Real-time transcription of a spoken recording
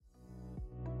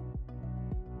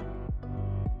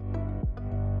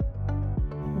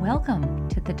Welcome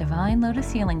to the Divine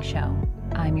Lotus Healing Show.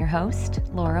 I'm your host,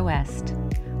 Laura West.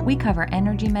 We cover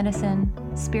energy medicine,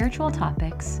 spiritual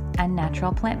topics, and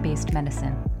natural plant-based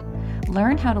medicine.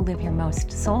 Learn how to live your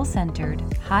most soul-centered,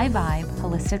 high-vibe,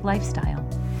 holistic lifestyle.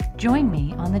 Join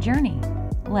me on the journey.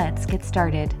 Let's get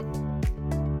started.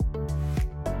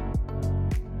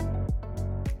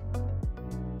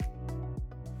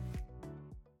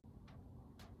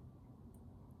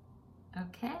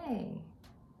 Okay.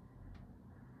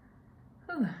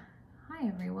 Hi,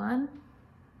 everyone.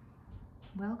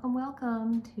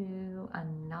 Welcome to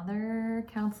another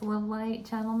Council of Light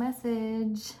channel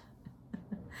message.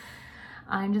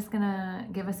 I'm just gonna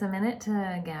give us a minute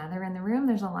to gather in the room.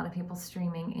 There's a lot of people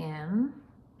streaming in,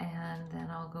 and then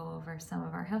I'll go over some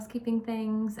of our housekeeping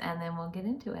things, and then we'll get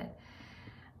into it.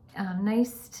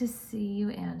 Nice to see you,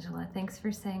 Angela. Thanks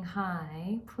for saying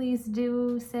hi. Please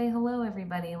do say hello,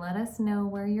 everybody. Let us know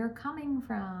where you're coming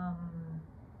from.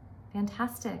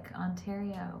 Fantastic.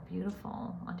 Ontario.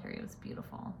 Beautiful. Ontario's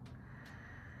beautiful.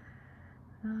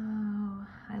 Oh,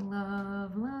 I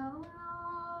love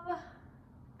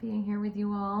being here with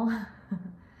you all.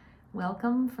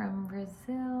 Welcome from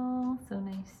Brazil. So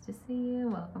nice to see you.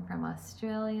 Welcome from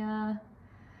Australia.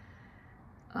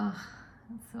 Oh,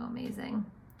 that's so amazing.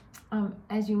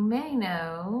 As you may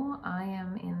know, I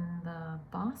am in the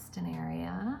Boston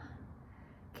area,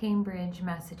 Cambridge,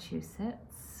 Massachusetts.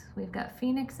 We've got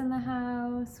Phoenix in the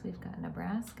house. We've got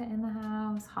Nebraska in the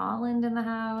house, Holland in the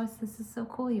house. This is so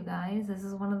cool, you guys. This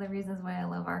is one of the reasons why I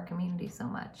love our community so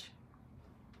much.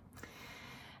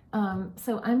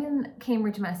 So I'm in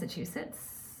Cambridge,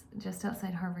 Massachusetts, just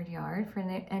outside Harvard Yard. For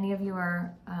any of you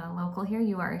are local here,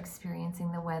 you are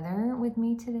experiencing the weather with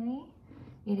me today.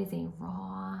 It is a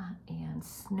raw and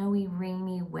snowy,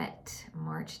 rainy, wet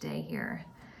March day here.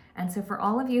 And so for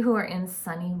all of you who are in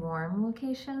sunny, warm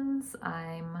locations,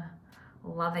 I'm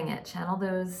loving it. Channel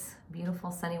those beautiful,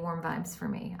 sunny, warm vibes for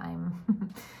me.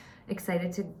 I'm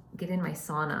excited to get in my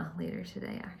sauna later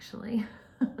today, actually.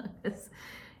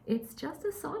 It's just a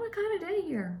sauna kind of day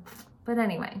here. But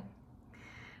anyway,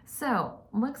 so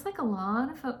looks like a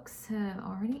lot of folks have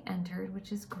already entered,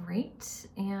 which is great.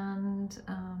 And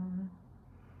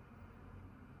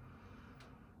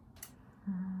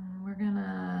we're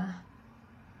gonna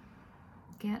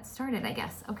get started, I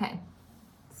guess. Okay.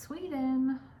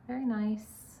 Sweden. Very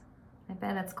nice. I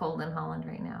bet it's cold in Holland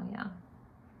right now. Yeah.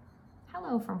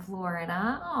 Hello from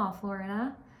Florida. Oh,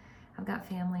 Florida. I've got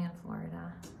family in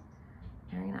Florida.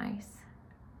 Very nice.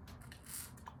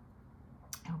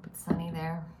 I hope it's sunny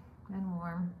there and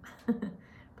warm.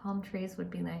 Palm trees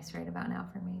would be nice right about now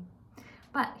for me.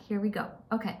 But here we go.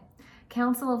 Okay.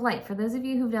 Council of Light. For those of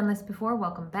you who've done this before,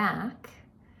 welcome back.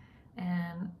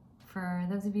 And for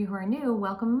those of you who are new,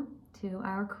 welcome to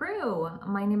our crew.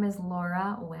 My name is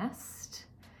Laura West.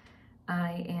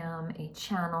 I am a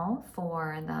channel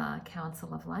for the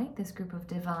Council of Light, this group of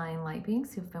divine light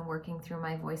beings who've been working through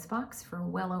my voice box for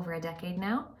well over a decade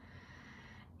now.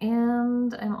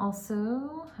 And I'm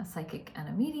also a psychic and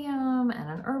a medium and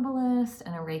an herbalist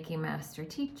and a Reiki master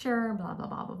teacher, blah, blah,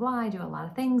 blah, blah, blah. I do a lot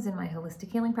of things in my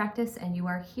holistic healing practice, and you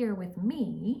are here with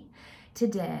me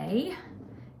today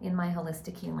in my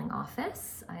holistic healing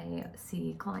office. I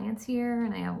see clients here,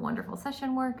 and I have wonderful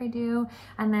session work I do,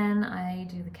 and then I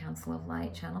do the Council of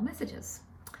Light channel messages.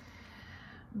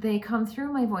 They come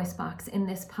through my voice box in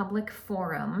this public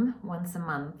forum once a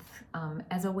month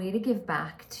as a way to give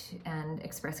back and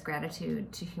express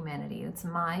gratitude to humanity. It's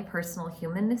my personal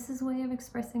humanness's way of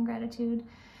expressing gratitude,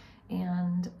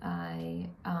 and I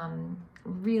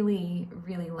really,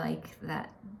 really like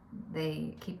that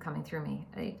they keep coming through me.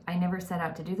 I never set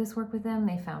out to do this work with them.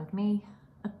 They found me.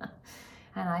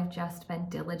 And I've just been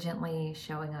diligently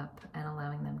showing up and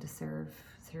allowing them to serve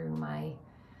through my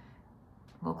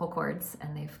vocal cords,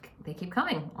 and they keep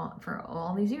coming for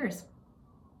all these years.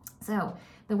 So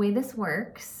the way this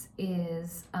works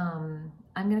is I'm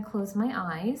going to close my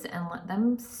eyes and let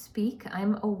them speak.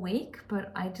 I'm awake,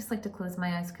 but I just like to close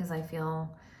my eyes because I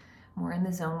feel more in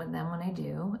the zone with them when I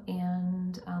do.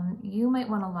 And you might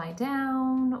want to lie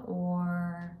down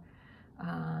or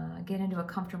get into a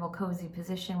comfortable, cozy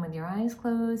position with your eyes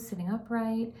closed, sitting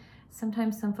upright.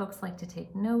 Sometimes some folks like to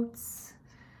take notes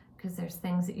because there's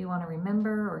things that you want to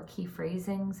remember or key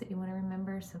phrasings that you want to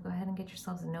remember. So go ahead and get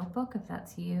yourselves a notebook if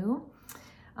that's you.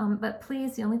 But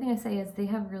please, the only thing I say is they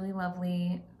have really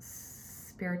lovely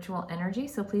spiritual energy.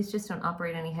 So please just don't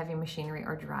operate any heavy machinery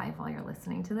or drive while you're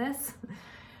listening to this.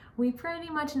 We pretty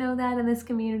much know that in this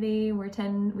community. We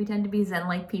tend to be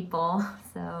Zen-like people,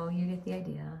 so you get the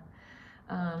idea.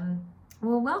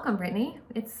 Well, welcome, Brittany.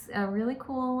 It's a really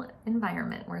cool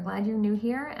environment. We're glad you're new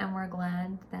here, and we're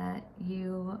glad that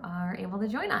you are able to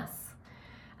join us.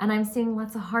 And I'm seeing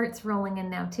lots of hearts rolling in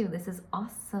now, too. This is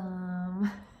awesome.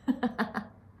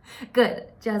 Good.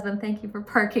 Jasmine, thank you for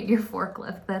parking your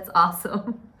forklift. That's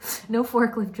awesome. No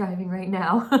forklift driving right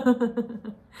now.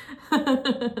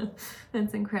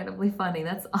 That's incredibly funny.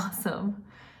 That's awesome.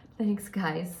 Thanks,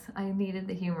 guys. I needed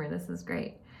the humor. This is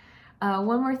great.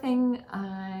 One more thing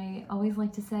I always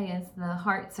like to say is the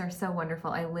hearts are so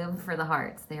wonderful. I live for the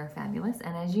hearts. They are fabulous.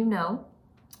 And as you know,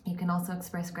 you can also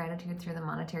express gratitude through the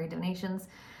monetary donations.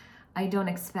 I don't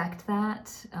expect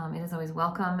that. It is always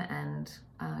welcome, and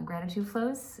gratitude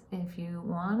flows. If you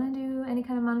want to do any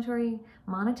kind of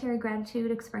monetary gratitude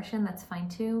expression, that's fine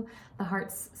too. The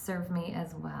hearts serve me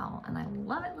as well, and I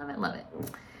love it, love it, love it.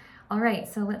 All right,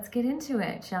 so let's get into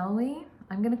it, shall we?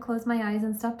 I'm going to close my eyes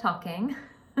and stop talking.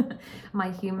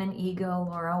 My human ego,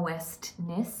 Laura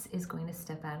Westness, is going to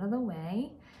step out of the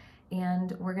way,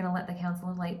 and we're going to let the Council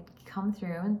of Light come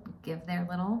through and give their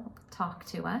little talk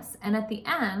to us. And at the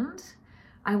end,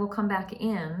 I will come back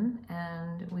in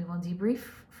and we will debrief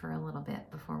for a little bit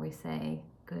before we say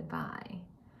goodbye.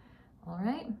 All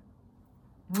right?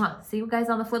 Mwah. See you guys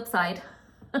on the flip side.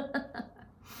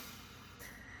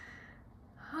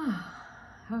 All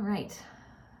right.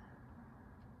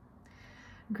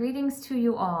 Greetings to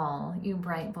you all, you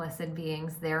bright, blessed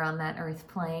beings there on that earth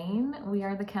plane. We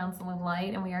are the Council of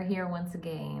Light, and we are here once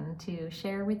again to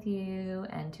share with you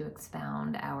and to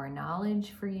expound our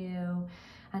knowledge for you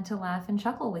and to laugh and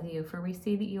chuckle with you, for we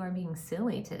see that you are being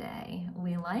silly today.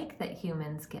 We like that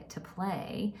humans get to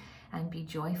play and be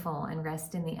joyful and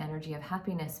rest in the energy of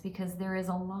happiness, because there is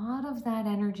a lot of that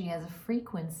energy as a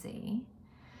frequency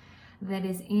that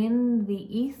is in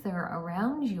the ether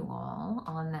around you all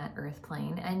on that earth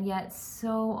plane, and yet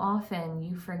so often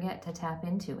you forget to tap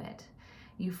into it.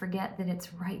 You forget that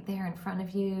it's right there in front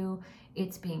of you,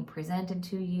 it's being presented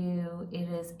to you, it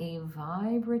is a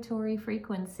vibratory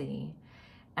frequency,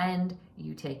 and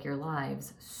you take your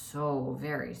lives so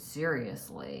very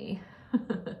seriously.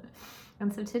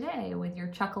 And so today, with your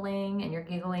chuckling and your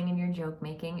giggling and your joke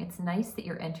making, it's nice that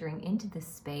you're entering into this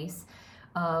space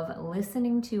of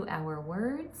listening to our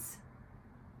words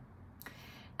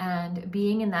and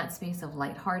being in that space of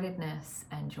lightheartedness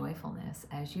and joyfulness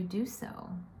as you do so.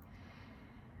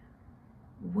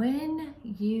 When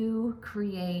you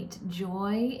create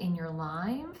joy in your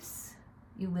lives,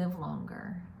 you live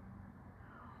longer.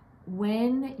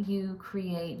 When you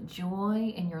create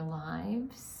joy in your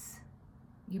lives,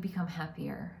 you become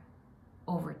happier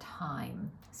over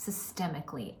time,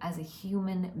 systemically, as a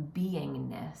human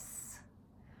beingness.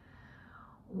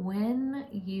 When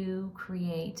you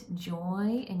create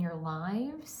joy in your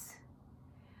lives,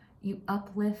 you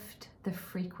uplift the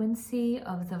frequency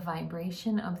of the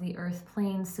vibration of the earth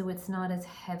plane so it's not as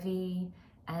heavy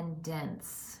and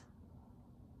dense.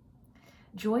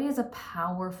 Joy is a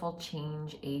powerful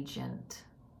change agent.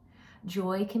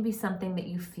 Joy can be something that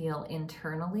you feel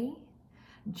internally.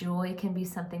 Joy can be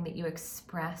something that you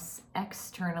express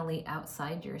externally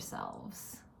outside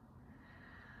yourselves.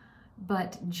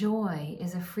 But joy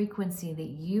is a frequency that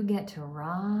you get to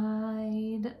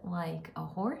ride like a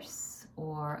horse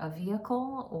or a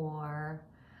vehicle or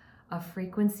a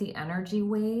frequency energy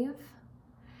wave.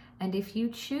 And if you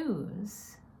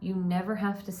choose, you never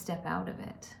have to step out of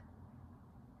it.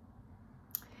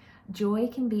 Joy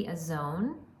can be a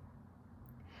zone.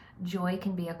 Joy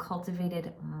can be a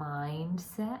cultivated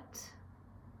mindset.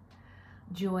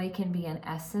 Joy can be an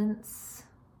essence.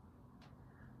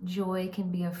 Joy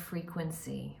can be a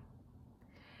frequency.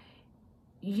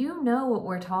 You know what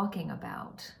we're talking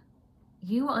about.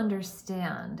 You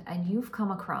understand, and you've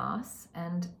come across,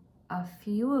 and a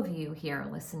few of you here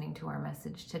listening to our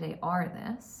message today are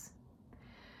this.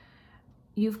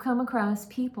 You've come across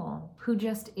people who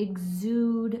just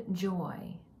exude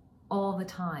joy all the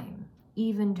time,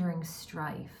 even during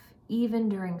strife, even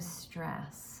during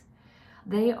stress.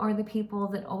 They are the people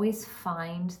that always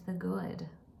find the good.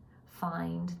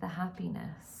 Find the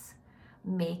happiness,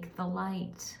 make the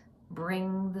light,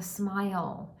 bring the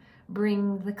smile,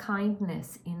 bring the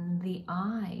kindness in the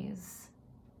eyes.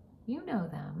 You know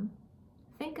them.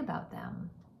 Think about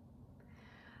them.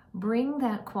 Bring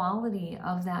that quality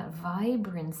of that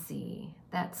vibrancy,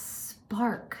 that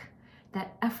spark,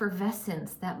 that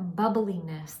effervescence, that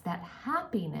bubbliness, that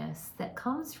happiness that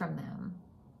comes from them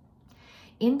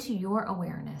into your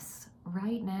awareness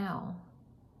right now.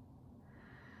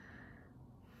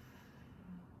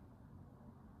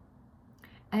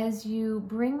 As you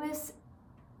bring this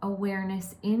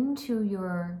awareness into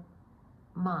your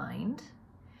mind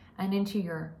and into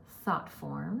your thought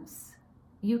forms,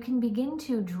 you can begin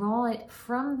to draw it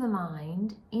from the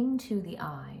mind into the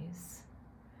eyes,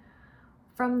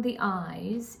 from the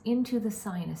eyes into the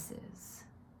sinuses,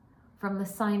 from the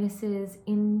sinuses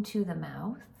into the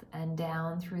mouth and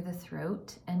down through the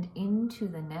throat and into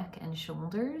the neck and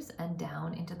shoulders and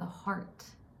down into the heart.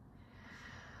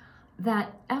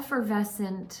 That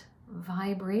effervescent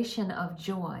vibration of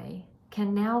joy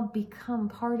can now become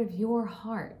part of your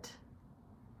heart.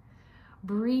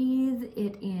 Breathe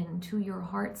it into your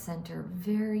heart center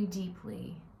very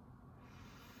deeply.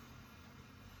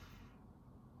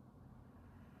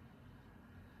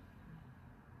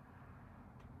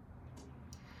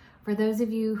 For those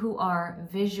of you who are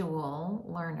visual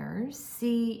learners,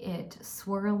 see it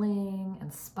swirling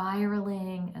and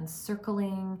spiraling and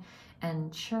circling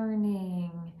and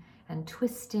churning and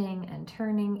twisting and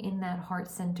turning in that heart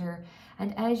center.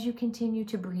 And as you continue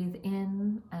to breathe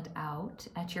in and out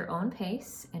at your own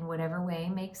pace, in whatever way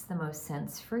makes the most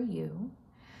sense for you,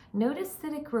 notice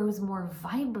that it grows more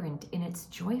vibrant in its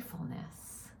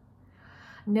joyfulness.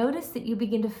 Notice that you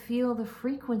begin to feel the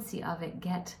frequency of it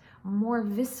get more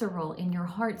visceral in your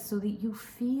heart so that you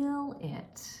feel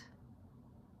it.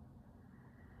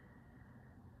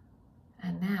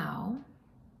 And now,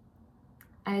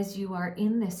 as you are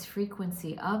in this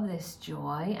frequency of this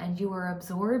joy and you are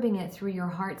absorbing it through your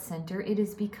heart center, it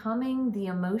is becoming the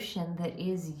emotion that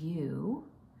is you.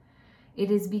 It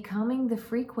is becoming the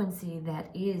frequency that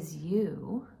is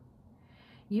you.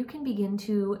 You can begin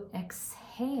to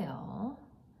exhale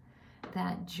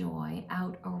that joy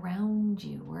out around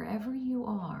you, wherever you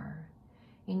are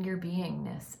in your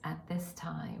beingness at this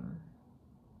time.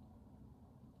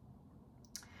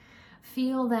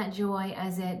 Feel that joy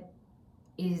as it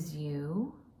is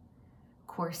you,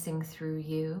 coursing through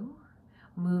you,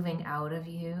 moving out of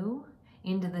you,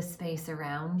 into the space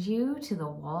around you, to the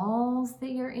walls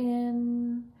that you're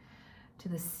in, to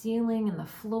the ceiling and the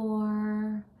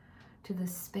floor, to the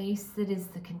space that is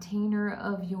the container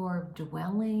of your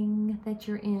dwelling that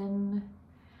you're in.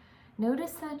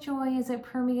 Notice that joy as it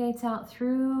permeates out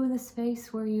through the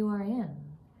space where you are in,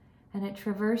 and it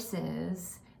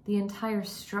traverses the entire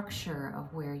structure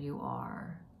of where you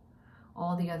are.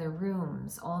 All the other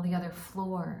rooms, all the other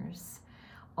floors,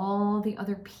 all the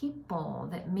other people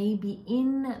that may be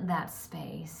in that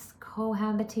space,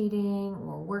 cohabitating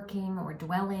or working or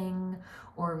dwelling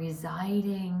or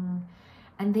residing,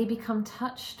 and they become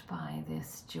touched by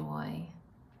this joy.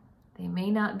 They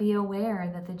may not be aware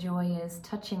that the joy is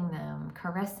touching them,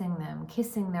 caressing them,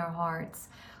 kissing their hearts,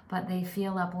 but they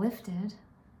feel uplifted.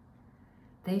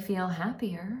 They feel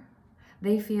happier.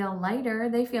 They feel lighter.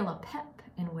 They feel a pep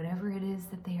in whatever it is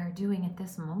that they are doing at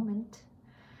this moment.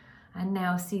 And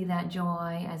now see that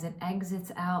joy as it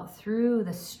exits out through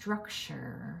the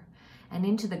structure and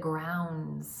into the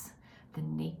grounds, the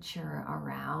nature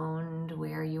around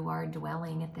where you are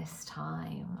dwelling at this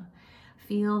time.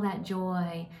 Feel that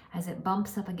joy as it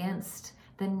bumps up against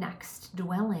the next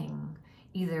dwelling,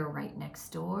 either right next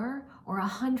door or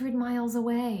 100 miles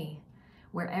away.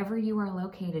 Wherever you are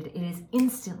located, it is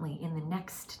instantly in the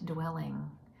next dwelling.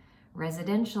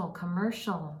 Residential,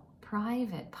 commercial,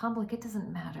 private, public, it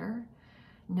doesn't matter.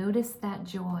 Notice that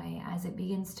joy as it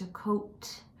begins to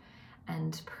coat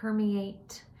and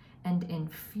permeate and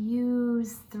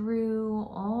infuse through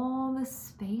all the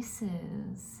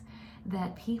spaces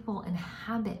that people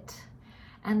inhabit.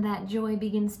 And that joy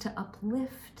begins to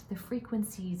uplift the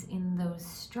frequencies in those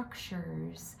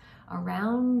structures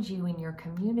around you in your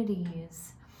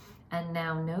communities. And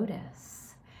now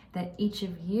notice that each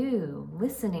of you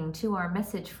listening to our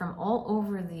message from all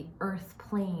over the earth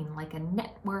plane, like a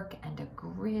network and a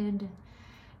grid,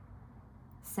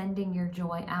 sending your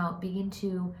joy out, begin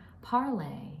to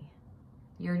parlay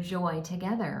your joy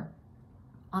together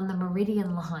on the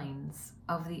meridian lines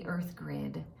of the earth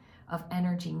grid of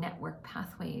energy network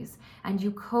pathways, and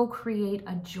you co-create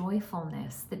a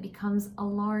joyfulness that becomes a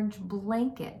large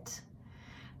blanket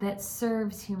that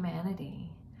serves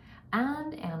humanity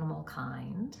and animal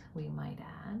kind, we might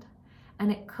add, and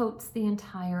it coats the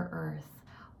entire earth,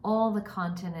 all the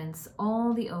continents,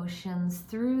 all the oceans,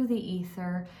 through the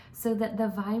ether, so that the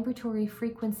vibratory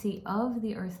frequency of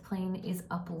the earth plane is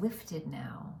uplifted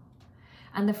now.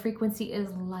 And the frequency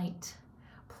is light,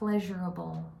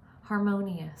 pleasurable,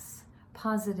 harmonious,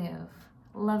 positive,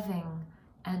 loving,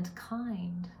 and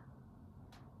kind.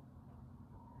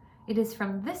 It is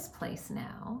from this place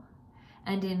now,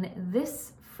 and in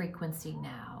this frequency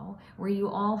now, where you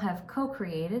all have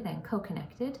co-created and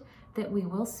co-connected, that we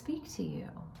will speak to you.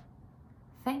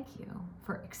 Thank you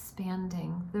for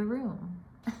expanding the room.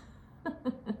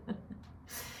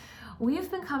 We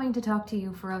have been coming to talk to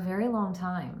you for a very long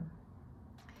time.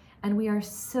 And we are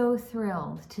so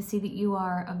thrilled to see that you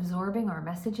are absorbing our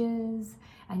messages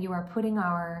and you are putting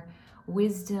our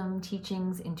wisdom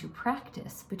teachings into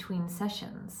practice between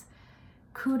sessions.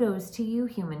 Kudos to you,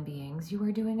 human beings. You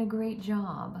are doing a great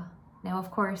job. Now,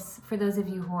 of course, for those of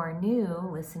you who are new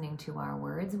listening to our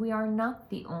words, we are not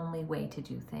the only way to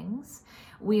do things.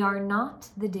 We are not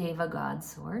the Deva God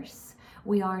source.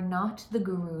 We are not the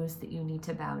gurus that you need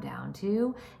to bow down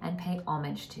to and pay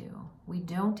homage to. We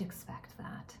don't expect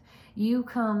that. You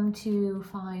come to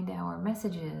find our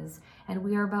messages, and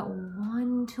we are about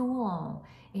one tool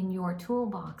in your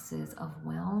toolboxes of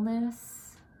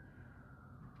wellness,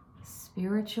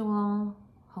 spiritual,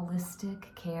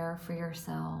 holistic care for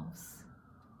yourselves.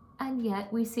 And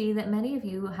yet we see that many of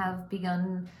you have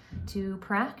begun to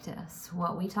practice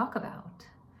what we talk about.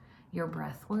 Your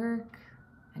breath work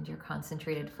and your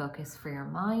concentrated focus for your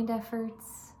mind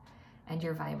efforts and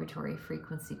your vibratory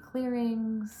frequency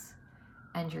clearings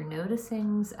and your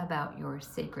noticings about your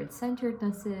sacred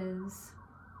centerednesses.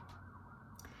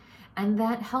 And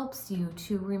that helps you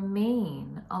to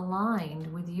remain aligned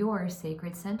with your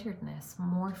sacred centeredness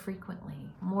more frequently,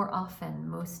 more often,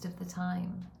 most of the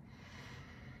time.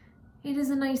 It is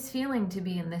a nice feeling to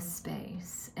be in this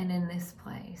space and in this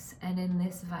place and in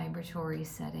this vibratory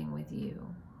setting with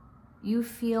you. You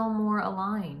feel more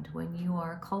aligned when you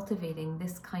are cultivating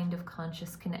this kind of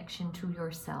conscious connection to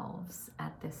yourselves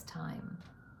at this time.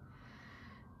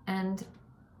 And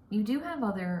you do have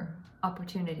other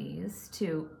opportunities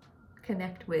to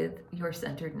connect with your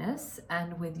centeredness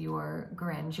and with your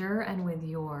grandeur and with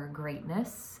your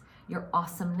greatness, your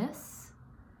awesomeness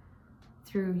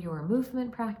through your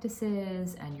movement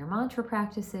practices and your mantra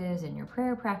practices and your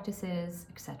prayer practices,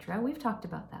 etc. We've talked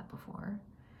about that before.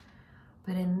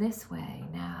 But in this way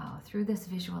now, through this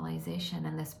visualization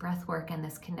and this breath work and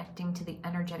this connecting to the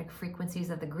energetic frequencies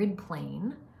of the grid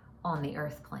plane on the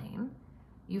earth plane,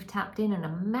 you've tapped in a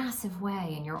massive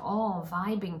way and you're all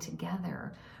vibing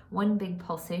together, one big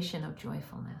pulsation of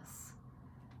joyfulness.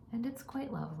 And it's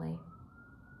quite lovely.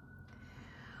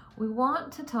 We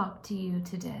want to talk to you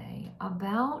today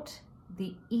about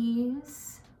the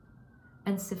ease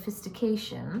and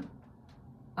sophistication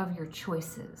of your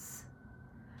choices.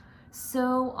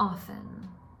 So often,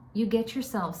 you get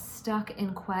yourself stuck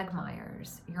in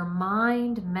quagmires. Your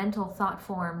mind, mental thought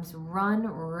forms run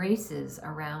races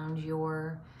around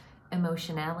your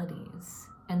emotionalities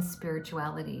and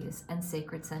spiritualities and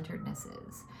sacred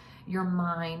centerednesses. Your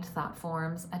mind thought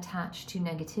forms attach to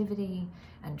negativity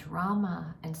and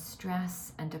drama and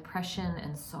stress and depression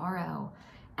and sorrow,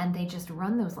 and they just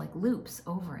run those like loops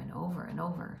over and over and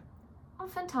over.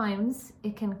 Oftentimes,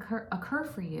 it can occur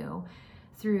for you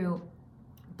through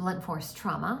blunt force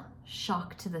trauma,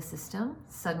 shock to the system,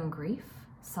 sudden grief,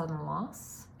 sudden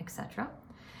loss, etc.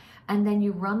 And then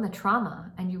you run the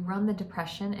trauma and you run the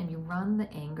depression and you run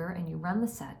the anger and you run the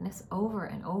sadness over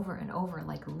and over and over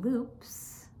like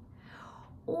loops.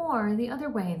 Or the other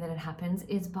way that it happens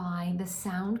is by the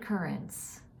sound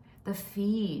currents, the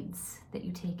feeds that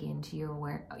you take into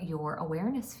your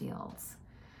awareness fields.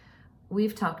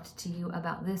 We've talked to you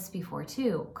about this before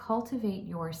too. Cultivate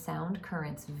your sound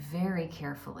currents very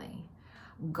carefully.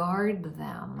 Guard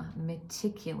them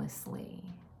meticulously.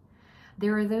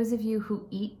 There are those of you who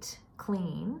eat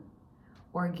clean,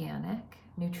 organic,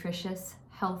 nutritious,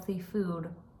 healthy food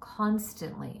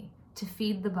constantly to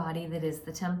feed the body that is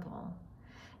the temple.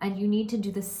 And you need to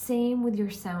do the same with your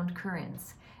sound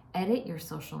currents. Edit your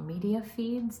social media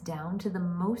feeds down to the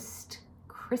most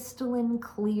crystalline,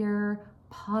 clear,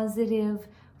 positive,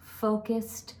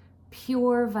 focused,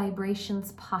 pure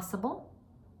vibrations possible.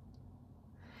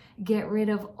 Get rid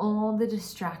of all the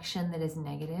distraction that is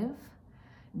negative.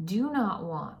 Do not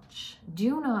watch,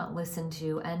 do not listen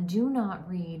to, and do not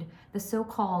read the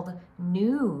so-called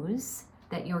news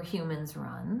that your humans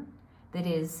run that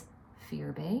is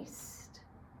fear-based,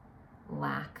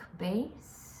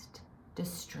 lack-based,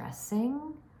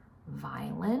 distressing,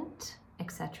 violent,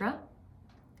 etc.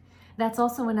 That's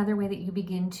also another way that you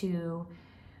begin to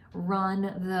run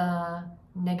the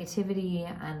negativity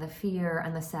and the fear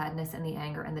and the sadness and the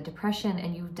anger and the depression,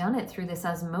 and you've done it through this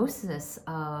osmosis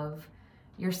of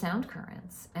your sound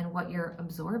currents and what you're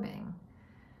absorbing.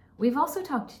 We've also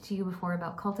talked to you before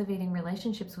about cultivating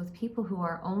relationships with people who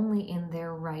are only in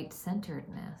their right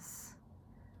centeredness.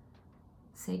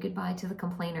 Say goodbye to the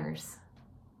complainers.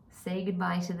 Say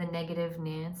goodbye to the negative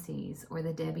Nancys or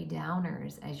the Debbie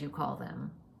Downers, as you call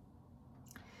them.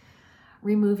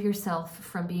 Remove yourself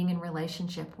from being in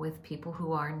relationship with people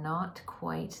who are not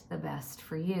quite the best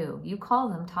for you. You call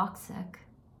them toxic.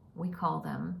 We call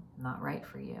them not right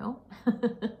for you.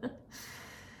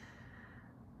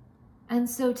 And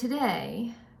so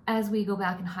today, as we go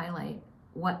back and highlight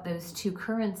what those two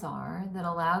currents are that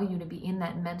allow you to be in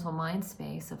that mental mind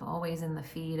space of always in the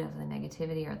feed of the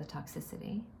negativity or the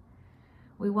toxicity,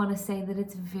 we want to say that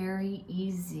it's very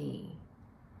easy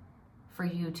for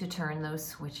you to turn those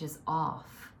switches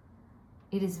off.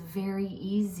 It is very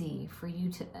easy for you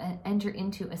to enter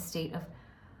into a state of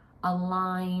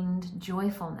aligned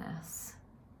joyfulness,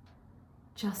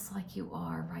 just like you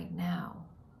are right now,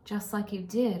 just like you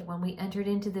did when we entered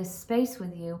into this space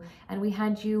with you and we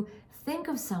had you think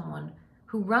of someone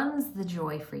who runs the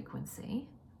joy frequency.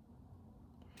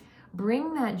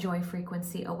 Bring that joy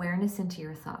frequency awareness into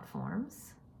your thought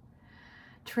forms.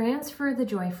 Transfer the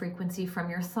joy frequency from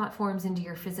your thought forms into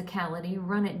your physicality.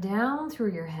 Run it down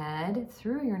through your head,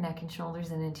 through your neck and shoulders,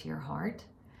 and into your heart.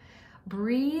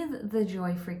 Breathe the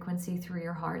joy frequency through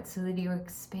your heart so that you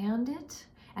expand it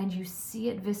and you see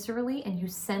it viscerally and you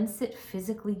sense it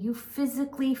physically. You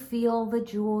physically feel the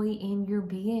joy in your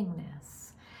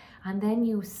beingness. And then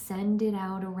you send it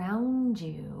out around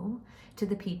you to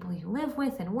the people you live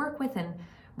with and work with and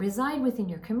reside within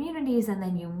your communities, and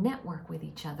then you network with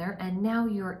each other, and now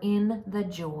you're in the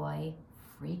joy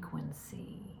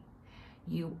frequency.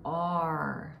 You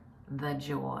are the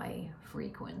joy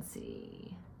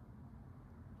frequency.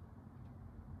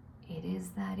 It is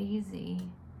that easy.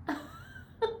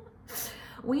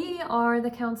 We are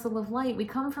the Council of Light. We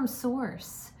come from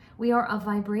Source. We are a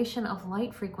vibration of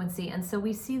light frequency, and so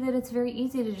we see that it's very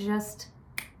easy to just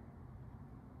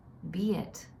be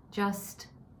it. Just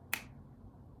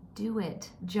do it.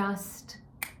 Just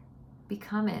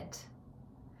become it.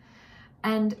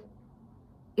 And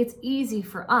it's easy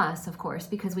for us, of course,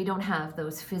 because we don't have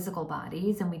those physical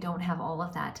bodies and we don't have all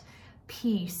of that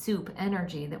pea soup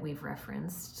energy that we've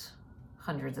referenced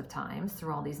hundreds of times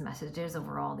through all these messages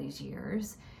over all these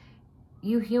years.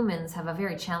 You humans have a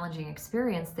very challenging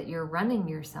experience that you're running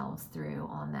yourselves through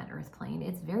on that earth plane.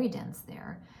 It's very dense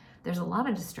there. There's a lot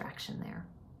of distraction there.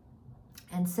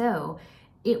 And so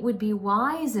it would be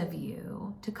wise of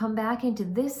you to come back into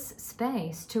this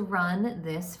space to run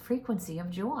this frequency of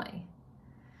joy.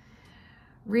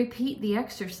 Repeat the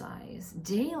exercise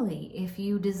daily if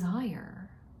you desire,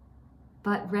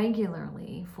 but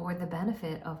regularly for the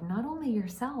benefit of not only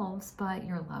yourselves, but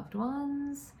your loved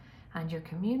ones and your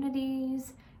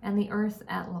communities and the earth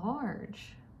at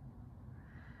large.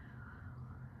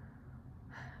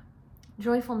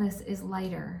 Joyfulness is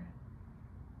lighter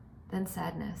than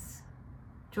sadness.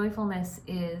 Joyfulness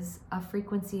is a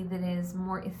frequency that is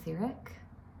more etheric,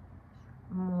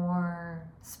 more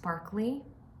sparkly,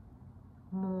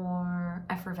 more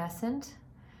effervescent,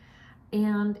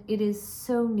 and it is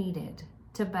so needed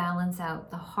to balance out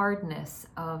the hardness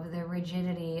of the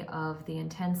rigidity of the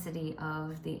intensity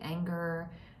of the anger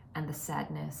and the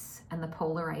sadness and the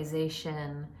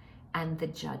polarization and the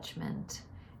judgment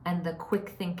and the quick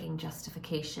thinking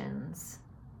justifications,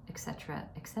 etc.,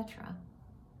 etc.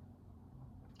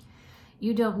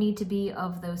 You don't need to be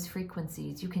of those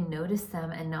frequencies. You can notice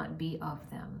them and not be of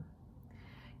them.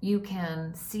 You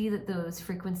can see that those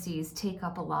frequencies take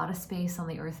up a lot of space on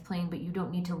the earth plane, but you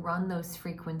don't need to run those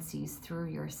frequencies through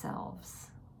yourselves.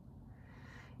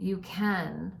 You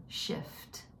can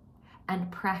shift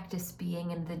and practice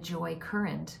being in the joy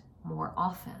current more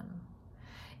often.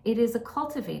 It is a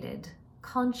cultivated,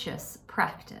 conscious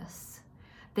practice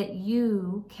that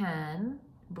you can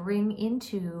bring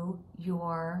into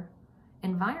your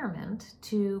environment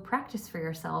to practice for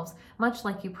yourselves, much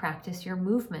like you practice your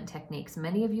movement techniques.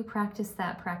 Many of you practice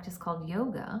that practice called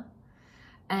yoga,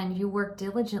 and you work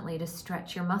diligently to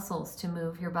stretch your muscles to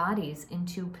move your bodies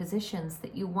into positions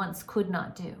that you once could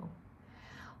not do.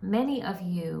 Many of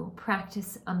you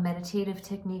practice a meditative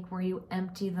technique where you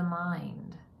empty the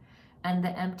mind, and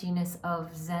the emptiness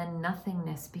of Zen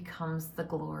nothingness becomes the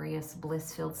glorious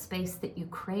bliss-filled space that you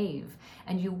crave,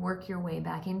 and you work your way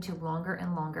back into longer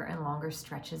and longer and longer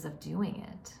stretches of doing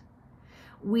it.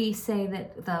 We say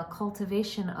that the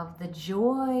cultivation of the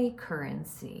joy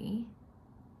currency,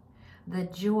 the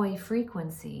joy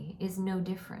frequency, is no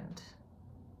different.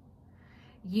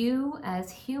 You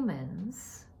as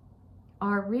humans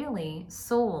are really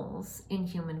souls in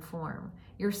human form.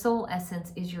 Your soul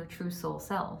essence is your true soul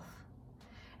self.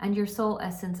 And your soul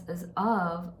essence is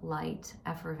of light,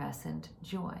 effervescent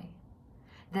joy.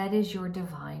 That is your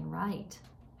divine right.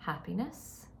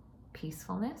 Happiness,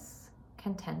 peacefulness,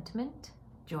 contentment,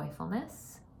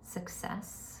 joyfulness,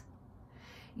 success.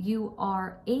 You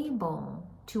are able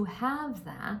to have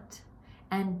that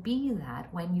and be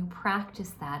that when you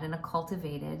practice that in a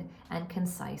cultivated and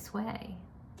concise way.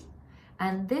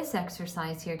 And this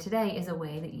exercise here today is a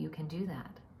way that you can do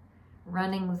that.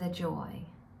 Running the joy.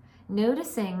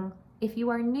 Noticing if you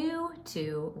are new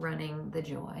to running the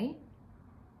joy,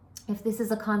 if this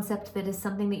is a concept that is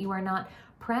something that you are not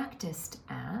practiced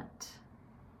at,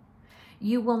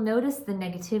 you will notice the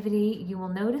negativity, you will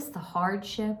notice the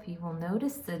hardship, you will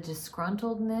notice the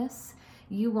disgruntledness,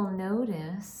 you will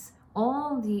notice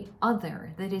all the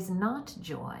other that is not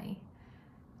joy,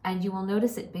 and you will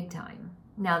notice it big time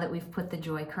now that we've put the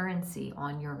joy currency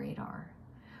on your radar.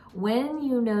 When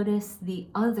you notice the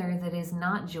other that is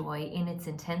not joy in its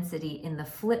intensity in the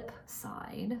flip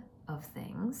side of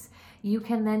things, you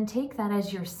can then take that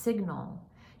as your signal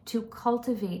to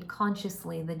cultivate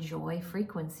consciously the joy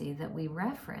frequency that we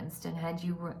referenced and had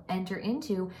you enter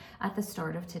into at the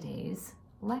start of today's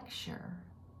lecture.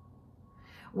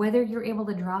 Whether you're able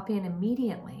to drop in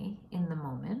immediately in the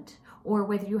moment, or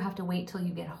whether you have to wait till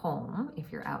you get home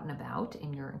if you're out and about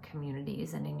in your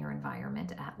communities and in your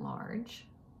environment at large,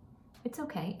 it's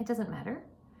okay, it doesn't matter.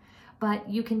 But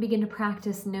you can begin to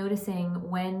practice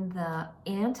noticing when the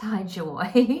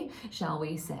anti-joy, shall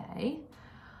we say,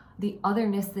 the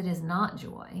otherness that is not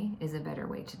joy is a better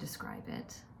way to describe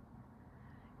it,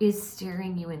 is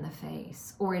staring you in the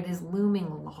face, or it is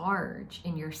looming large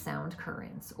in your sound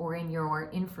currents or in your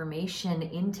information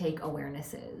intake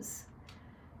awarenesses.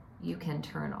 You can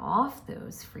turn off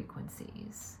those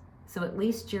frequencies. So at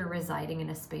least you're residing in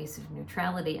a space of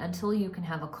neutrality until you can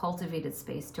have a cultivated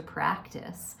space to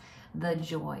practice the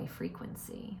joy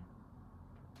frequency.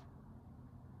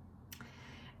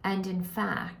 And in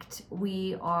fact,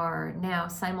 we are now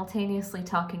simultaneously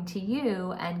talking to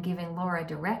you and giving Laura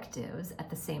directives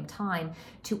at the same time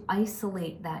to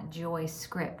isolate that joy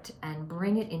script and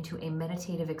bring it into a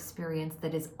meditative experience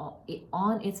that is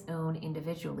on its own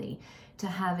individually, to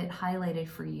have it highlighted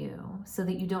for you so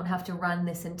that you don't have to run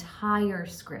this entire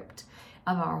script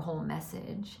of our whole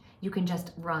message. You can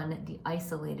just run the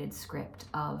isolated script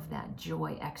of that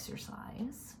joy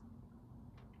exercise.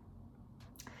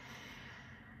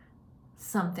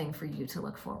 Something for you to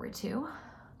look forward to,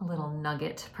 a little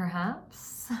nugget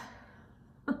perhaps.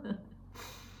 Go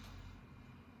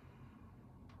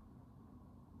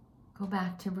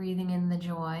back to breathing in the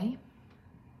joy.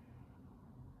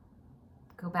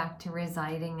 Go back to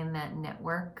residing in that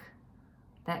network,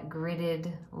 that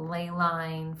gridded ley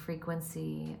line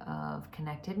frequency of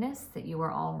connectedness that you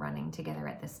are all running together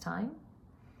at this time.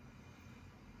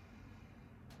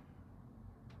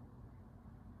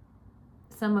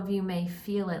 Some of you may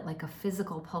feel it like a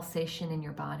physical pulsation in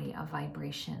your body, a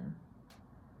vibration.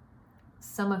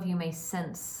 Some of you may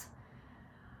sense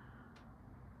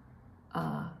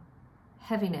a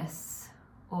heaviness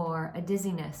or a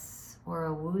dizziness or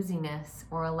a wooziness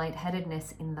or a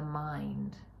lightheadedness in the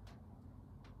mind,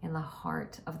 in the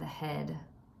heart of the head.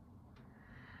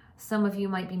 Some of you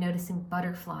might be noticing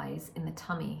butterflies in the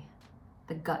tummy,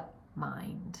 the gut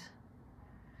mind.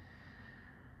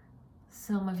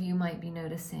 Some of you might be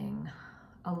noticing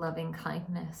a loving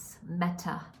kindness,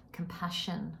 metta,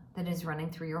 compassion that is running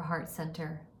through your heart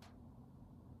center.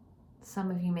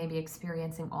 Some of you may be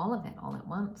experiencing all of it all at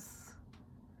once.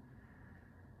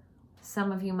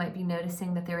 Some of you might be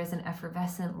noticing that there is an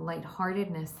effervescent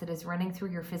lightheartedness that is running through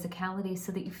your physicality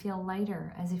so that you feel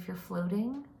lighter, as if you're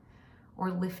floating or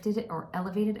lifted or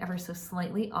elevated ever so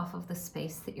slightly off of the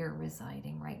space that you're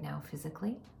residing right now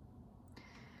physically.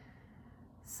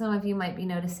 Some of you might be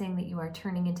noticing that you are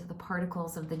turning into the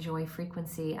particles of the joy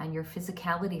frequency and your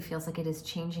physicality feels like it is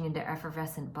changing into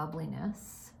effervescent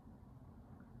bubbliness.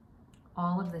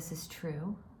 All of this is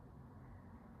true.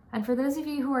 And for those of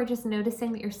you who are just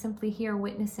noticing that you're simply here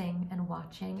witnessing and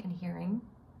watching and hearing,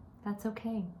 that's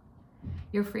okay.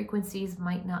 Your frequencies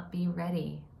might not be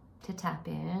ready to tap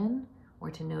in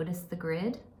or to notice the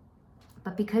grid.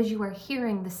 But because you are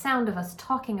hearing the sound of us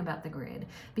talking about the grid,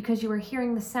 because you are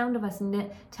hearing the sound of us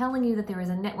telling you that there is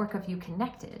a network of you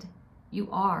connected, you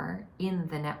are in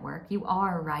the network, you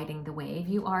are riding the wave,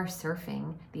 you are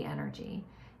surfing the energy.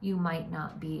 You might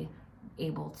not be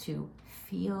able to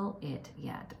feel it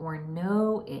yet or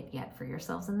know it yet for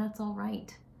yourselves, and that's all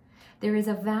right. There is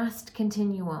a vast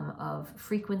continuum of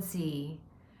frequency,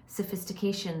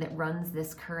 sophistication that runs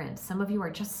this current. Some of you are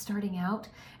just starting out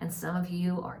and some of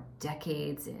you are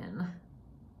decades in.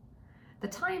 The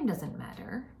time doesn't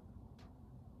matter.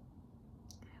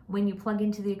 When you plug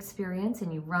into the experience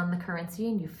and you run the currency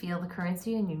and you feel the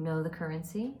currency and you know the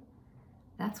currency,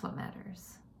 that's what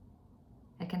matters.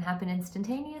 It can happen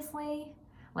instantaneously,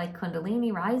 like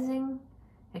Kundalini rising.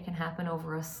 It can happen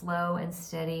over a slow and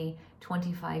steady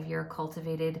 25-year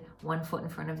cultivated 1 foot in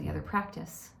front of the other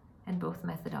practice. And both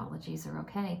methodologies are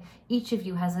okay. Each of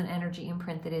you has an energy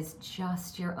imprint that is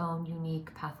just your own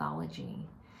unique pathology.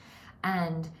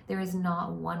 And there is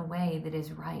not one way that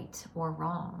is right or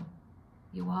wrong.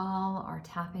 You all are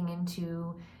tapping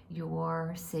into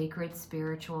your sacred,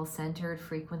 spiritual, centered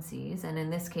frequencies, and in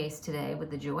this case today with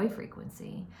the joy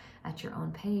frequency, at your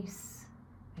own pace,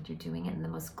 and you're doing it in the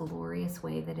most glorious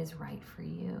way that is right for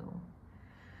you.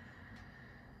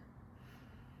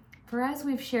 For as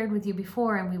we've shared with you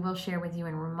before, and we will share with you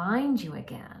and remind you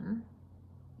again,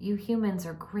 you humans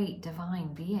are great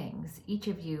divine beings, each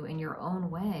of you in your own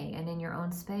way and in your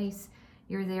own space.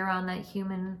 You're there on that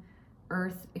human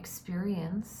earth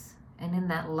experience and in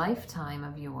that lifetime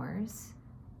of yours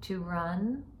to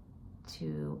run,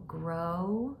 to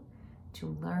grow,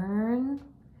 to learn,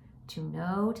 to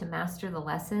know, to master the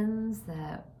lessons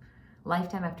that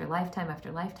lifetime after lifetime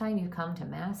after lifetime you've come to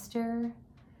master,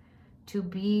 to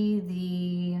be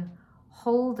the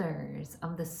holders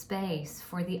of the space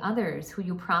for the others who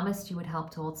you promised you would help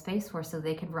to hold space for so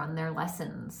they could run their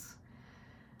lessons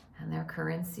and their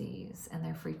currencies and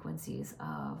their frequencies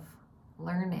of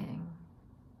learning.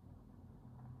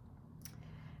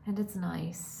 And it's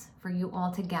nice for you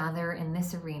all to gather in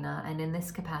this arena and in this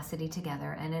capacity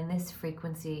together and in this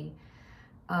frequency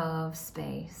of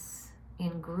space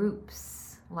in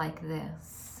groups like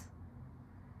this,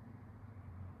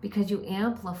 because you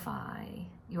amplify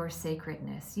your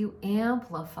sacredness, you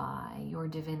amplify your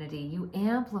divinity, you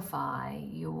amplify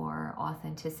your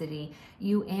authenticity,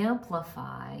 you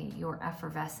amplify your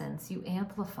effervescence, you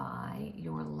amplify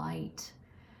your light.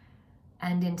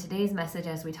 And in today's message,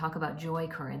 as we talk about joy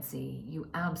currency, you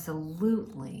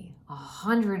absolutely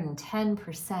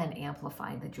 110%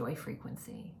 amplify the joy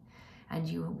frequency, and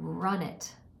you run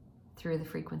it through the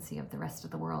frequency of the rest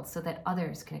of the world so that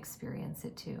others can experience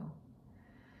it too.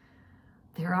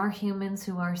 There are humans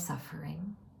who are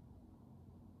suffering.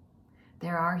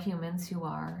 There are humans who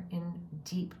are in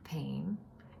deep pain.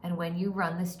 And when you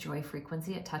run this joy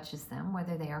frequency, it touches them,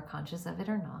 whether they are conscious of it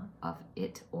or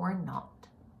not.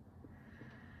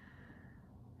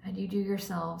 And you do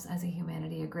yourselves as a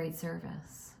humanity a great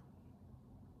service.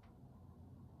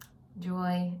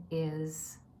 Joy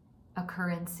is a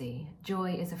currency.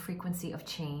 Joy is a frequency of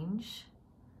change.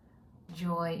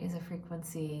 Joy is a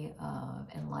frequency of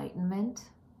enlightenment.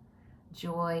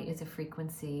 Joy is a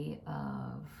frequency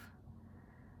of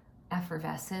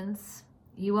effervescence.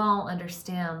 You all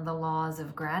understand the laws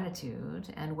of gratitude,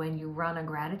 and when you run a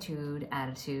gratitude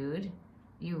attitude,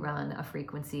 you run a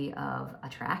frequency of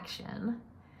attraction,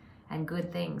 and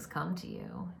good things come to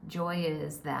you. Joy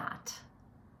is that.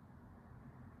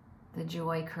 The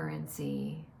joy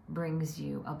currency brings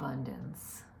you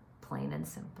abundance, plain and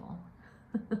simple.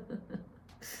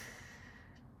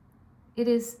 It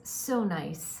is so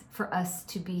nice for us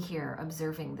to be here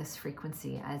observing this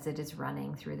frequency as it is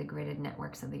running through the gridded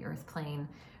networks of the earth plane.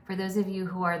 For those of you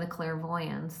who are the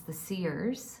clairvoyants, the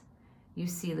seers, you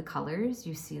see the colors,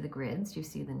 you see the grids, you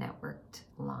see the networked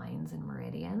lines and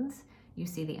meridians, you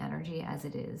see the energy as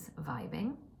it is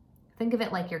vibing. Think of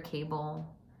it like your cable,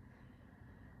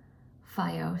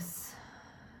 Fios,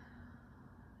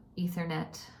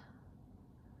 Ethernet,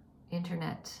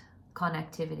 internet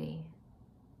connectivity.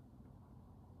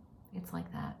 It's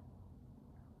like that.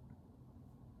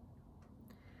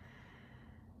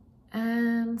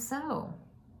 And so,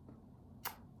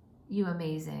 you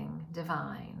amazing,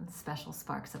 divine, special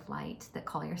sparks of light that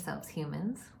call yourselves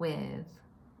humans with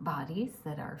bodies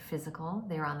that are physical,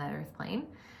 they're on that earth plane.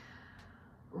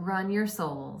 Run your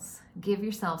souls, give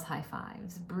yourselves high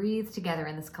fives, breathe together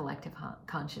in this collective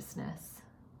consciousness.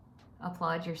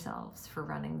 Applaud yourselves for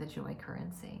running the joy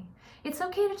currency. It's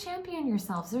okay to champion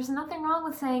yourselves. There's nothing wrong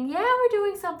with saying, yeah, we're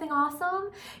doing something awesome.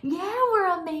 Yeah,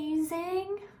 we're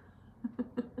amazing.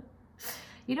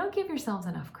 You don't give yourselves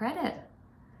enough credit.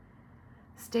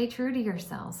 Stay true to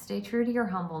yourselves. Stay true to your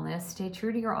humbleness. Stay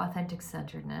true to your authentic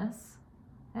centeredness.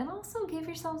 And also give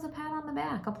yourselves a pat on the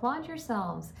back. Applaud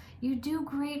yourselves. You do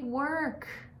great work.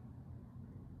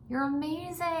 You're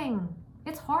amazing.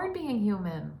 It's hard being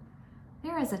human.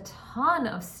 There is a ton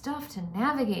of stuff to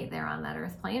navigate there on that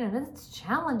earth plane, and it's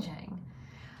challenging.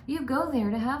 You go there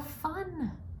to have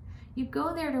fun. You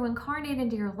go there to incarnate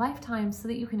into your lifetime so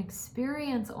that you can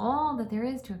experience all that there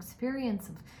is to experience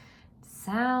of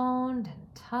sound and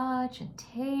touch and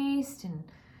taste and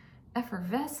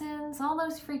effervescence, all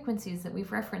those frequencies that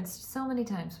we've referenced so many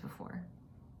times before.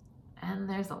 And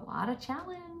there's a lot of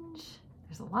challenge.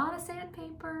 There's a lot of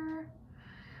sandpaper.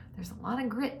 There's a lot of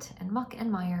grit and muck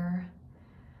and mire.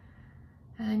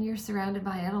 And you're surrounded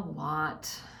by it a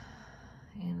lot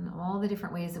in all the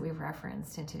different ways that we've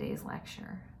referenced in today's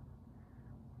lecture.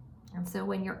 And so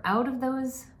when you're out of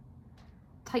those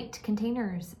tight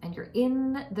containers and you're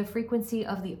in the frequency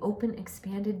of the open,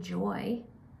 expanded joy,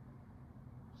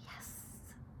 yes,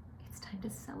 it's time to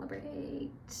celebrate.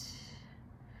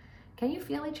 Can you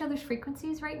feel each other's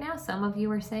frequencies right now? Some of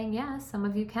you are saying yes, some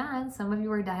of you can, some of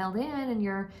you are dialed in and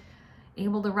you're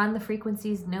able to run the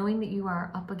frequencies knowing that you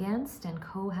are up against and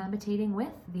cohabitating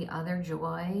with the other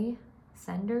joy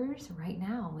senders right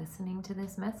now, listening to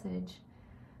this message.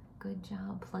 Good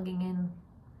job plugging in.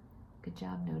 Good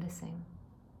job noticing.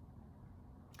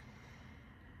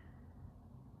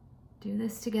 Do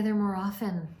this together more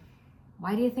often.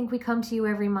 Why do you think we come to you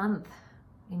every month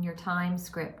in your time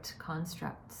script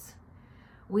constructs?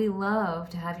 We love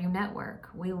to have you network.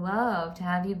 We love to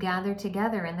have you gather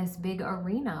together in this big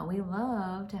arena. We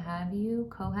love to have you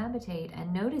cohabitate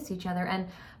and notice each other and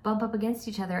bump up against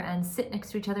each other and sit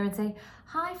next to each other and say,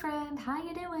 hi friend, how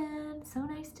you doing? So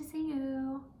nice to see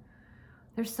you.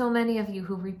 There's so many of you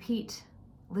who repeat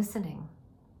listening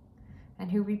and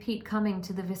who repeat coming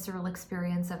to the visceral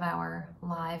experience of our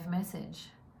live message.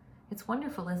 It's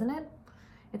wonderful, isn't it?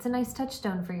 It's a nice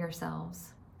touchstone for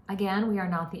yourselves. Again, we are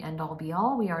not the end-all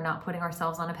be-all. We are not putting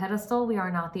ourselves on a pedestal. We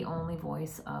are not the only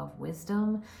voice of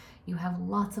wisdom. You have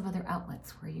lots of other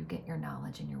outlets where you get your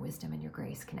knowledge and your wisdom and your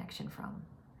grace connection from.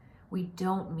 We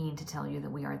don't mean to tell you that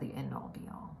we are the end-all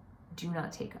be-all. Do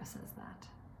not take us as that.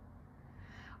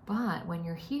 But when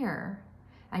you're here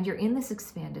and you're in this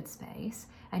expanded space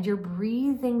and you're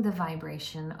breathing the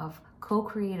vibration of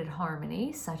co-created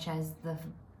harmony, such as the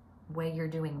way you're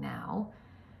doing now,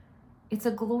 it's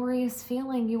a glorious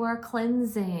feeling. You are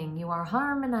cleansing, you are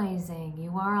harmonizing,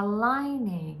 you are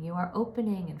aligning, you are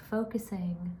opening and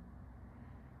focusing.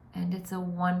 And it's a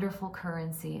wonderful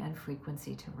currency and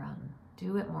frequency to run.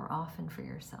 Do it more often for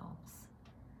yourselves.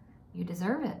 You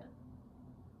deserve it.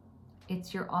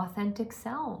 It's your authentic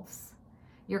selves.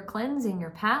 You're cleansing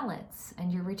your palettes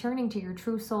and you're returning to your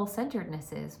true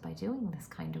soul-centerednesses by doing this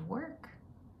kind of work.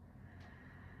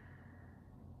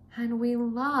 And we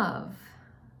love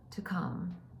to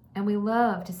come and we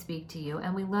love to speak to you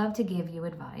and we love to give you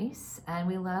advice and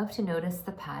we love to notice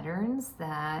the patterns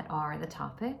that are the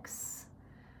topics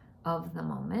of the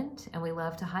moment and we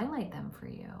love to highlight them for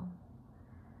you.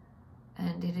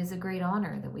 And it is a great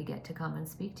honor that we get to come and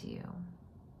speak to you.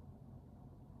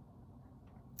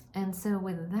 And so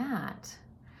with that,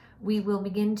 we will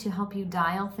begin to help you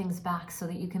dial things back so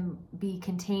that you can be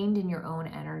contained in your own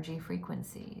energy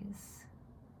frequencies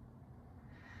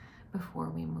before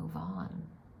we move on.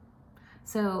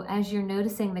 So as you're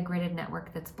noticing the gridded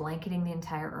network that's blanketing the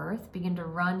entire earth, begin to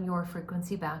run your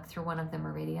frequency back through one of the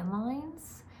meridian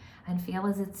lines and feel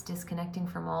as it's disconnecting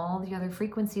from all the other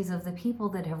frequencies of the people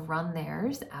that have run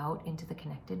theirs out into the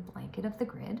connected blanket of the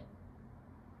grid.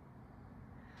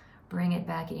 Bring it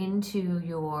back into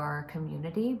your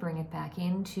community, bring it back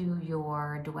into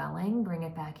your dwelling, bring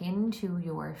it back into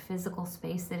your physical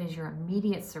space that is your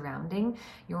immediate surrounding,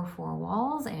 your four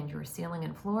walls and your ceiling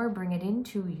and floor. Bring it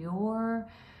into your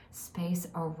space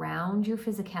around your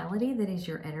physicality that is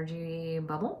your energy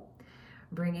bubble.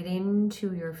 Bring it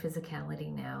into your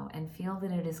physicality now and feel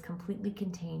that it is completely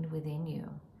contained within you.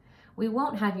 We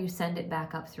won't have you send it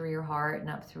back up through your heart and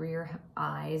up through your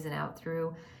eyes and out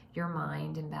through your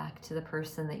mind and back to the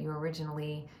person that you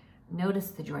originally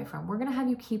noticed the joy from. We're going to have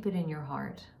you keep it in your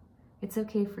heart. It's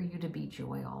okay for you to be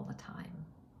joy all the time.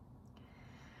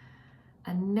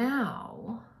 And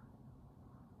now,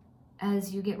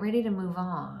 as you get ready to move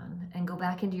on and go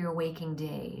back into your waking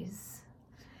days,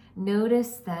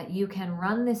 notice that you can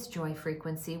run this joy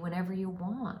frequency whenever you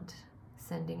want,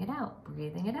 sending it out,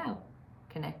 breathing it out,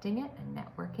 connecting it and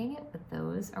networking it with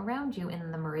those around you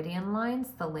in the meridian lines,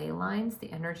 the ley lines, the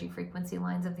energy frequency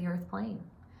lines of the earth plane.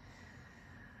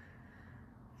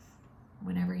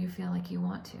 Whenever you feel like you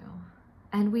want to.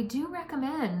 And we do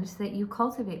recommend that you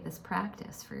cultivate this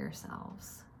practice for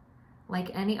yourselves, like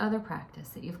any other practice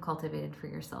that you've cultivated for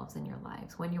yourselves in your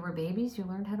lives. When you were babies, you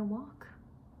learned how to walk.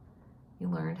 You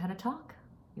learned how to talk.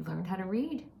 You learned how to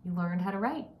read. You learned how to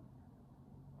write.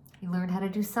 You learned how to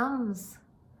do sums.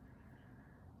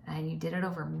 And you did it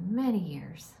over many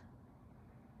years.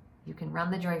 You can run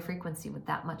the joy frequency with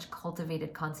that much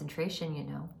cultivated concentration, you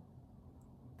know.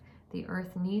 The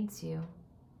earth needs you.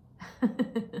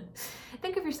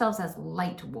 Think of yourselves as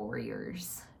light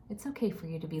warriors. It's okay for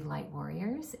you to be light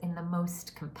warriors in the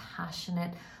most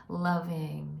compassionate,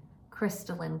 loving,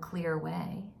 crystalline, clear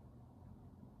way.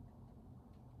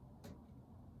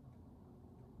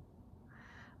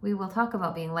 We will talk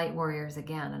about being light warriors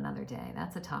again another day.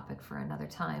 That's a topic for another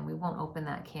time. We won't open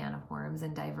that can of worms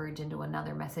and diverge into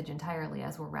another message entirely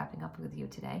as we're wrapping up with you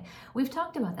today. We've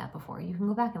talked about that before. You can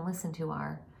go back and listen to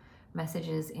our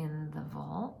messages in the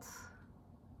vault.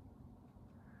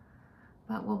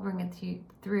 But we'll bring it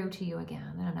through to you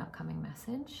again in an upcoming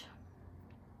message.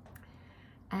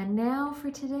 And now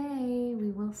for today,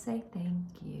 we will say thank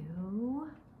you.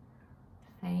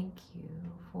 Thank you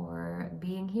for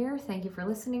being here. Thank you for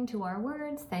listening to our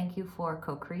words. Thank you for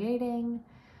co-creating.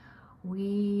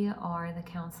 We are the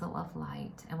Council of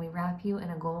Light, and we wrap you in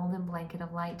a golden blanket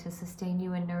of light to sustain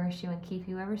you and nourish you and keep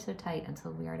you ever so tight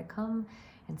until we are to come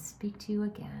and speak to you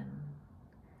again.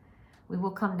 We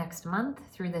will come next month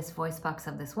through this voice box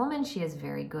of this woman. She is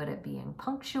very good at being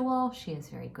punctual. She is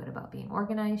very good about being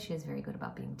organized. She is very good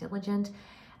about being diligent.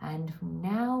 And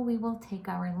now we will take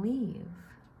our leave,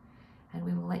 and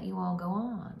we will let you all go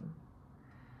on.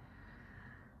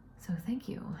 So thank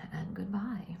you and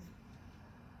goodbye.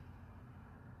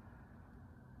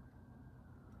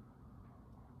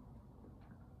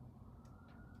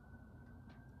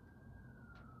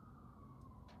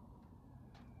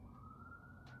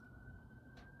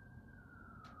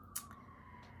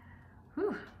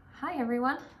 Whew. Hi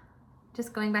everyone.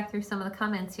 Just going back through some of the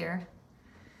comments here.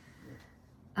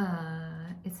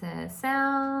 It says,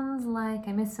 sounds like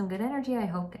I missed some good energy. I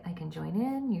hope I can join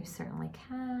in. You certainly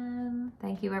can.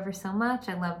 Thank you ever so much.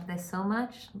 I loved this so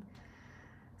much.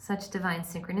 Such divine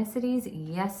synchronicities.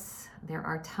 Yes, there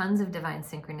are tons of divine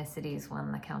synchronicities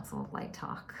when the Council of Light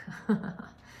talk.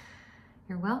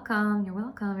 You're welcome. You're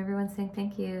welcome. Everyone's saying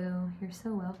thank you. You're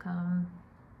so welcome.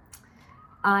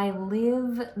 I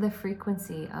live the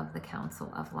frequency of the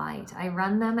Council of Light. I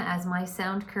run them as my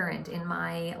sound current in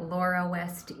my Laura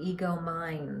West ego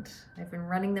mind. I've been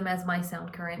running them as my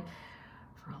sound current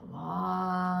for a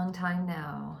long time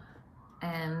now.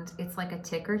 And it's like a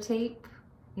ticker tape.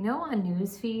 You know, on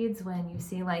news feeds when you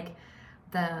see like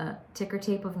the ticker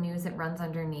tape of news that runs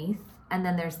underneath and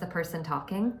then there's the person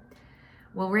talking?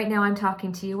 Well, right now I'm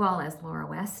talking to you all as Laura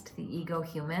West, the ego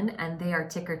human, and they are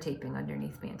ticker taping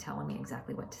underneath me and telling me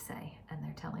exactly what to say. And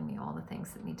they're telling me all the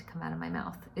things that need to come out of my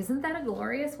mouth. Isn't that a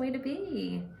glorious way to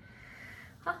be?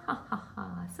 Ha ha ha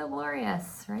ha. So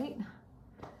glorious, right?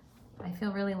 I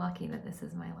feel really lucky that this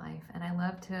is my life. And I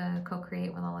love to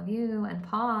co-create with all of you and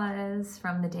pause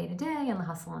from the day-to-day and the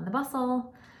hustle and the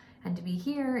bustle. And to be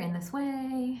here in this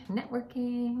way,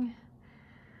 networking.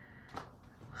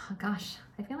 Oh, gosh,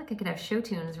 I feel like I could have show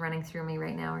tunes running through me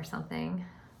right now or something.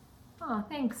 Oh,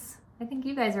 thanks. I think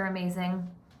you guys are amazing.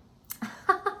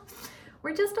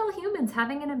 We're just all humans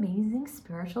having an amazing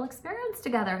spiritual experience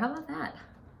together. How about that?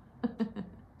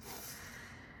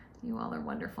 You all are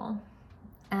wonderful.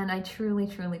 And I truly,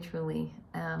 truly, truly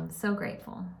am so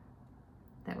grateful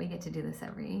that we get to do this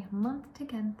every month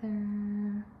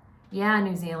together. Yeah,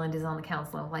 New Zealand is on the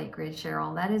Council of Light grid,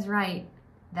 Cheryl. That is right.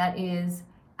 That is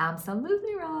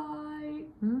absolutely right.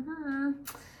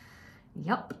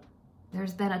 Yep.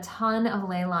 There's been a ton of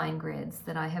ley line grids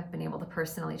that I have been able to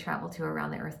personally travel to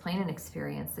around the earth plane and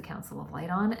experience the Council of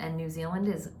Light on, and New Zealand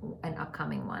is an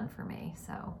upcoming one for me.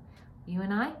 So you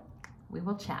and I, we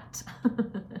will chat.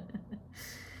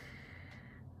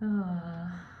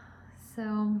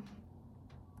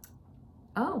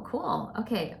 Oh, cool.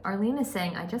 Okay, Arlene is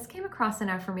saying, I just came across an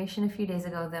affirmation a few days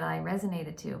ago that I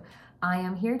resonated to. I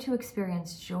am here to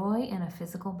experience joy in a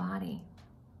physical body.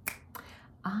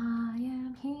 I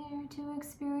am here to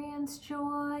experience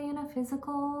joy in a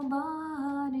physical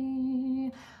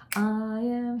body. I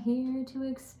am here to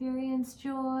experience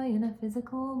joy in a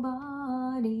physical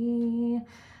body.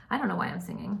 I don't know why I'm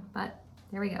singing, but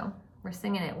there we go. We're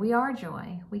singing it. We are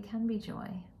joy. We can be joy.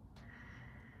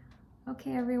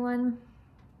 Okay, everyone.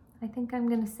 I think I'm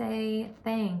going to say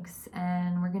thanks,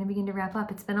 and we're going to begin to wrap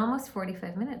up. It's been almost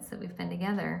 45 minutes that we've been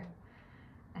together,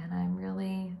 and I'm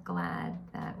really glad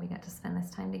that we got to spend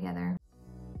this time together.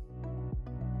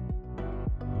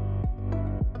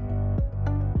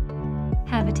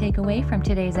 Have a takeaway from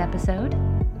today's episode?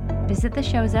 Visit the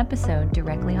show's episode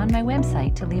directly on my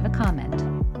website to leave a comment,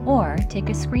 or take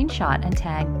a screenshot and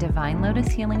tag Divine Lotus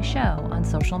Healing Show on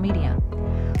social media.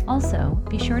 Also,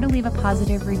 be sure to leave a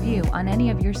positive review on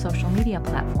any of your social media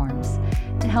platforms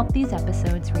to help these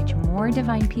episodes reach more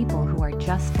divine people who are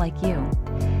just like you.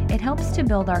 It helps to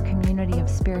build our community of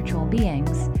spiritual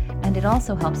beings, and it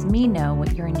also helps me know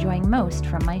what you're enjoying most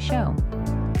from my show.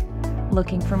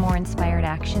 Looking for more inspired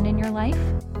action in your life?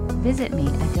 Visit me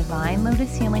at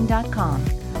DivineLotusHealing.com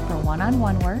for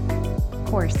one-on-one work,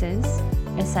 courses,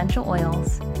 essential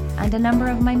oils, and a number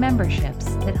of my memberships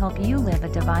that help you live a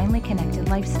divinely connected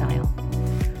lifestyle.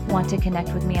 Want to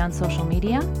connect with me on social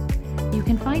media? You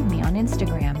can find me on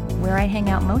Instagram, where I hang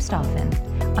out most often,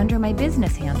 under my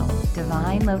business handle,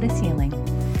 Divine Lotus Healing.